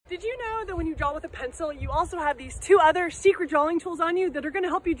know that when you draw with a pencil, you also have these two other secret drawing tools on you that are going to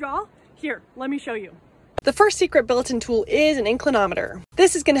help you draw? Here, let me show you. The first secret built-in tool is an inclinometer.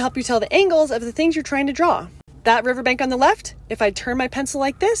 This is going to help you tell the angles of the things you're trying to draw. That riverbank on the left, if I turn my pencil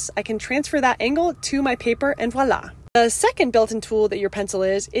like this, I can transfer that angle to my paper and voila. The second built-in tool that your pencil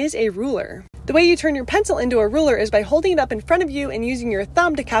is a ruler. The way you turn your pencil into a ruler is by holding it up in front of you and using your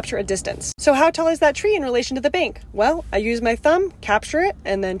thumb to capture a distance. So how tall is that tree in relation to the bank? Well, I use my thumb, capture it,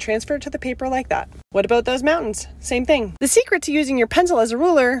 and then transfer it to the paper like that. What about those mountains? Same thing. The secret to using your pencil as a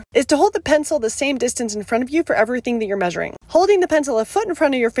ruler is to hold the pencil the same distance in front of you for everything that you're measuring. Holding the pencil a foot in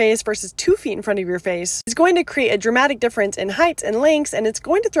front of your face versus 2 feet in front of your face is going to create a dramatic difference in heights and lengths, and it's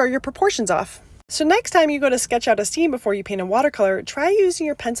going to throw your proportions off. So next time you go to sketch out a scene before you paint a watercolor, try using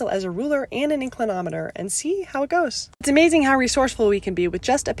your pencil as a ruler and an inclinometer and see how it goes. It's amazing how resourceful we can be with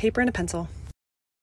just a paper and a pencil.